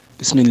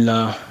بسم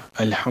الله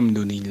الحمد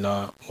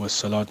لله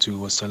والصلاة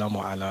والسلام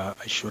على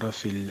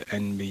أشرف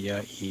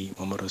الأنبياء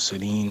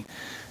والمرسلين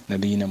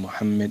نبينا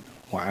محمد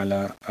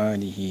وعلى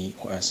آله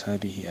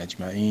وأصحابه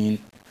أجمعين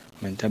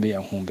من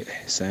تبعهم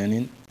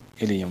بإحسان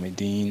إلى يوم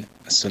الدين.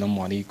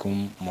 Assalamu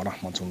alaikum wa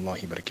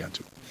rahmatullahi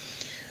barakatuh.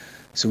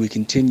 So we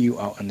continue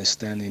our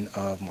understanding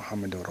of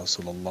Muhammad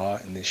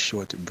Rasulullah in this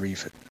short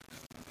brief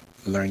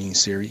learning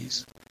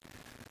series.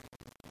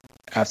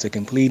 After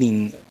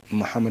completing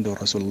Muhammad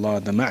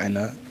Rasulullah, the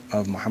ma'na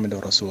of Muhammad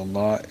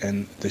Rasulullah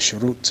and the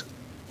shurut,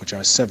 which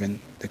are 7,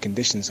 the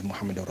conditions of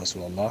Muhammad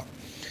Rasulullah,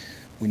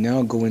 we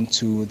now go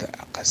into the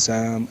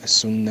aqsam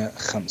as-sunnah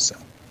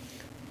khamsa,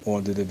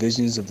 or the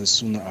divisions of the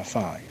sunnah are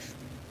 5.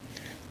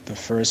 The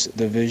first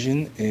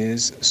division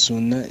is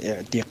sunnah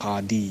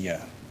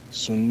i'tiqadiyya.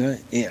 Sunnah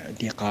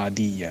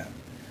i'tiqadiyya.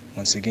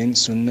 Once again,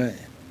 sunnah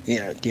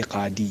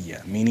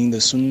i'tiqadiyya, meaning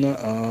the sunnah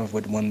of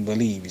what one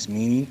believes,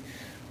 meaning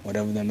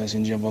whatever the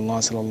Messenger of Allah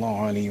sallallahu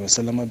alaihi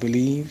wasallam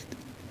believed,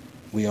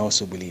 we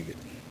also believe it.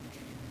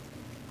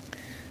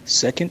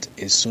 Second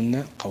is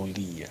sunnah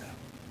qawliya.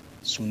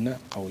 Sunnah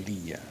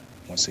qawliya.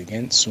 Once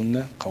again,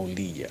 sunnah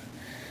qawliya.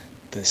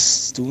 The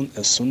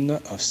sunnah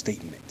of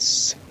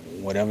statements.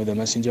 Whatever the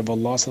Messenger of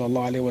Allah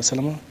sallallahu alaihi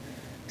wasallam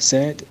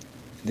said,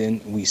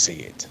 then we say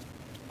it.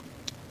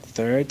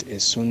 Third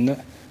is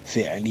sunnah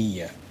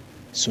fi'liya.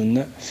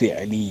 Sunnah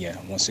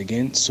fi'liya. Once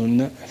again,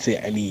 sunnah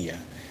fi'liya,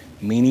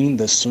 meaning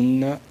the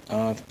sunnah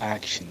of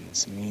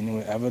actions, meaning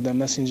whatever the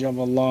Messenger of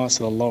Allah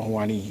sallallahu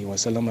alaihi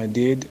wasallam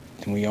did,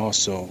 then we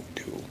also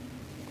do.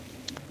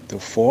 The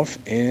fourth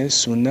is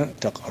sunnah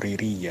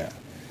taqririya.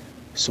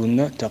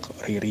 Sunnah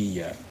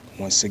taqririya.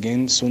 Once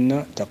again,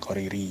 sunnah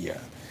taqririya,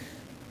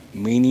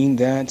 meaning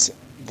that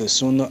the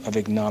sunnah of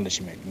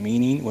acknowledgement,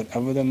 meaning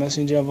whatever the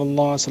Messenger of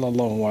Allah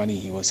sallallahu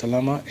alaihi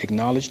wasallam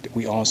acknowledged,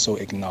 we also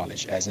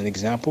acknowledge. As an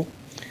example,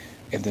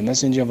 if the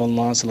Messenger of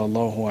Allah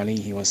sallallahu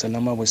alaihi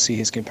wasallam would see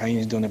his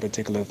companions doing a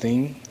particular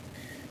thing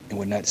and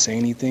would not say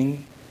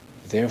anything,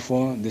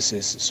 therefore this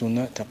is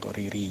sunnah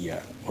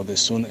taqririya, or the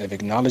sunnah of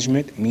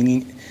acknowledgement,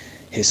 meaning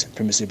his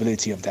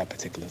permissibility of that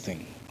particular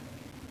thing.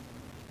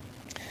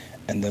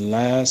 And the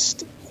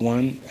last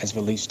one as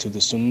relates to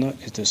the sunnah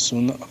is the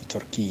sunnah of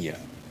tarkiyya.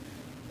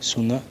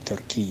 Sunnah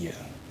tarkiyya.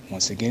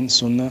 Once again,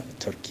 sunnah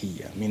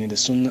tarkiyya, meaning the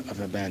sunnah of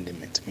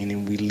abandonment,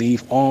 meaning we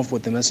leave off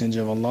what the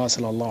Messenger of Allah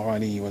sallallahu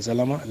alaihi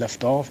wasallam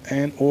left off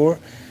and or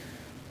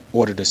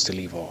ordered us to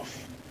leave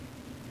off.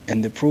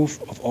 And the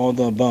proof of all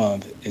the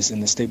above is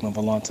in the statement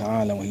of Allah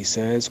Ta'ala when He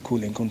says,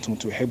 "Qul in kuntum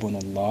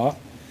tuhibbuna Allah."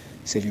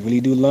 Say, if you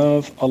really do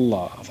love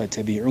Allah,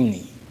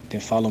 fattabi'uni, then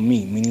follow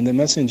me, meaning the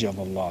Messenger of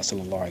Allah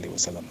sallallahu alaihi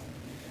wasallam.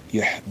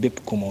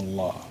 Yuhibbukum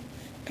Allah,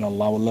 and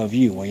Allah will love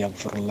you. Wa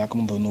yaghfir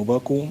lakum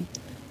dhunubakum.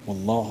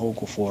 Wallahu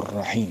Ghafur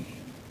Rahim,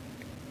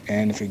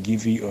 and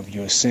forgive you of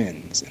your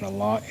sins, and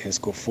Allah is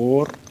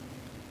Ghafur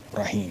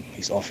Rahim.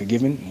 He's all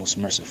forgiving, most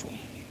merciful.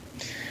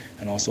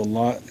 And also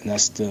Allah, and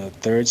that's the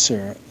third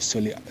surah,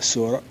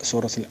 Surah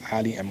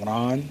Al-Ali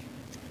Imran,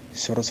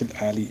 Surah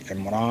Al-Ali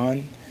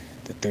Imran,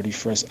 the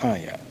 31st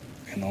ayah.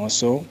 And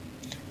also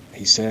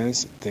He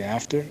says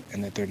thereafter in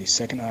the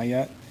 32nd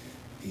ayah,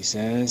 He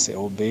says,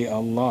 obey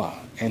Allah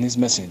and His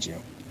Messenger.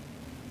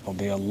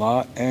 Obey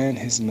Allah and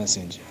His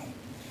Messenger.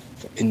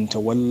 فإن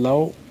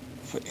تولوا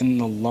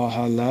فإن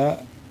الله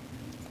لا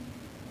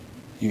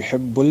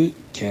يحب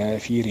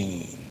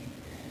الكافرين.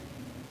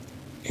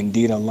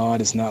 Indeed, Allah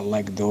is not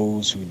like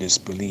those who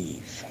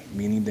disbelieve.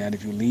 Meaning that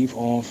if you leave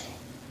off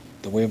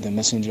the way of the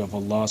Messenger of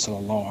Allah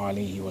sallallahu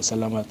alaihi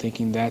wasallam,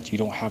 thinking that you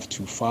don't have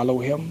to follow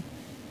him,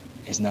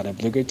 it's not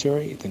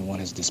obligatory, then one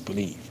has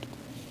disbelieved.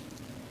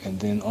 And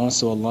then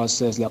also Allah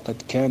says, لَقَدْ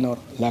كَانَ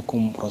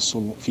لَكُمْ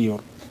فِي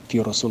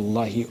رَسُولِ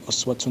اللَّهِ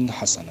أُسْوَةٌ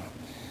حَسَنَةٌ.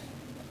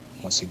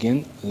 Once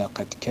again,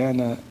 لَقَدْ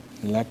كَانَ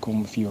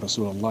لَكُمْ فِي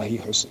رَسُولِ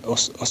اللَّهِ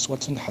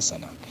أُسْوَةٌ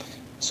حَسَنَةٌ.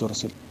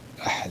 Surah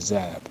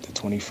Al-Ahzab, the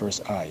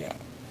 21st ayah.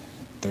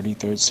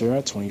 33rd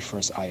surah,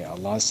 21st ayah.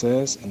 Allah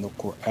says in the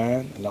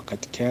Quran,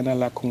 لَقَدْ كَانَ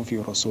لَكُمْ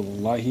فِي رَسُولِ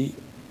اللَّهِ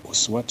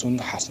أُسْوَةٌ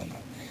حَسَنَةٌ.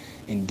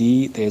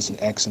 Indeed, there is an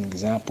excellent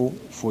example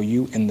for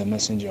you in the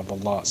Messenger of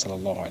Allah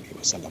sallallahu alaihi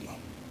wasallam.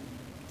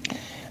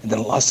 And then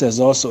Allah says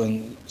also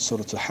in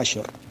Surah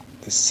Al-Hashr,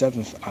 the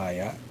 7th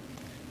ayah,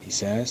 He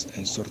says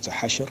in Surah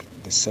Al-Hashr,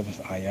 the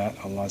 7th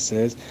ayat, Allah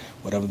says,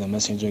 whatever the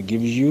Messenger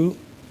gives you,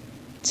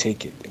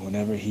 take it. And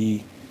whenever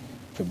he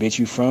forbids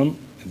you from,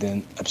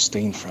 then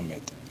abstain from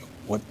it.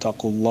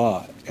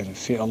 Wattaqullah, and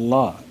fear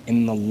Allah.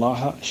 Inna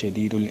Allaha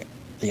shadidul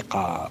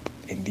iqab.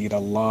 Indeed,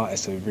 Allah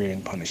is severe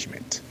in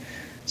punishment.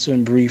 So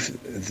in brief,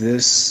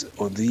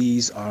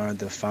 these are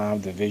the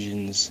 5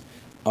 divisions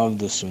of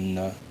the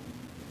Sunnah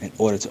in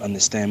order to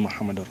understand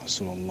Muhammad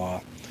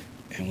Rasulullah.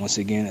 And once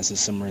again, as a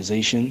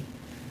summarization,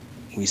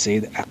 we say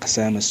the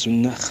aqsam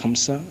as-sunnah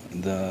khamsa,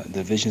 the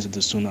divisions of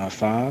the sunnah are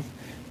 5.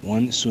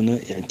 1, sunnah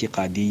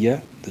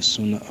i'tiqadiyya, the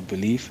sunnah of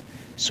belief.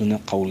 Sunnah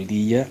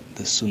qawliyya,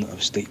 the sunnah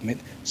of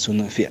statement.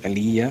 Sunnah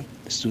fi'liyya,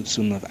 the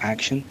sunnah of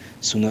action.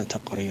 Sunnah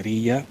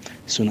taqririyya,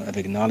 sunnah of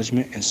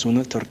acknowledgement. And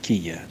sunnah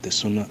tarkiyya, the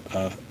sunnah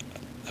of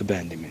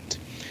abandonment.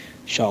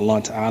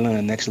 Inshallah ta'ala, in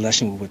the next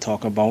lesson we will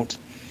talk about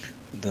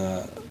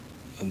the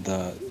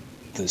the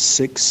the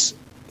six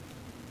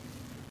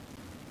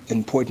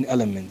important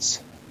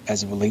elements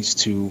as it relates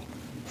to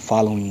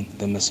following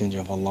the Messenger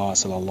of Allah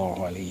sallallahu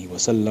alaihi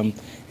wasallam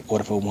in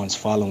order for one's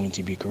following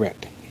to be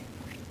correct.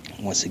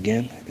 Once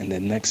again, in the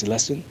next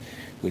lesson,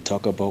 we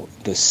talk about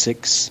the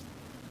six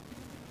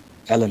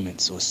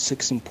elements or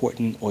six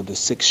important or the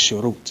six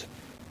shurut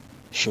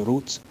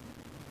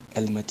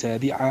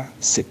al-matabi'a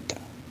sitta,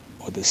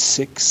 or the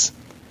six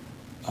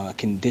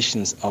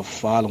conditions of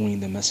following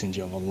the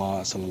Messenger of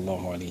Allah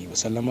sallallahu alaihi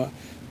wasallam.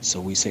 So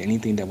we say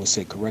anything that was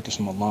said correct is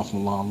from Allah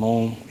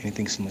alone.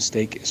 Anything's a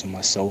mistake is from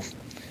myself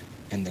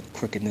and the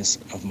crookedness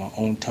of my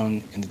own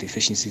tongue and the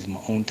deficiencies of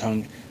my own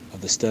tongue,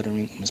 of the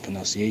stuttering,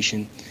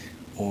 mispronunciation,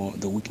 or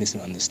the weakness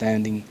of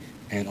understanding,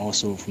 and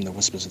also from the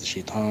whispers of the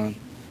shaitan.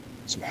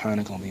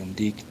 سبحانك اللهم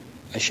وبحمدك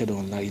أشهد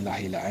أن لا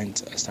إله إلا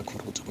أنت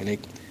أستغفرك وأتوب إليك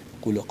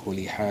قل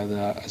قولي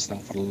هذا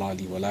أستغفر الله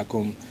لي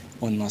ولكم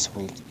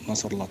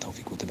والنصر الله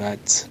توفيق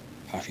وتبات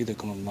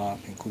حفظكم الله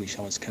من كل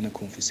شر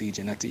كنكم في سي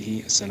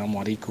جنته السلام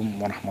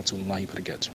عليكم ورحمة الله وبركاته.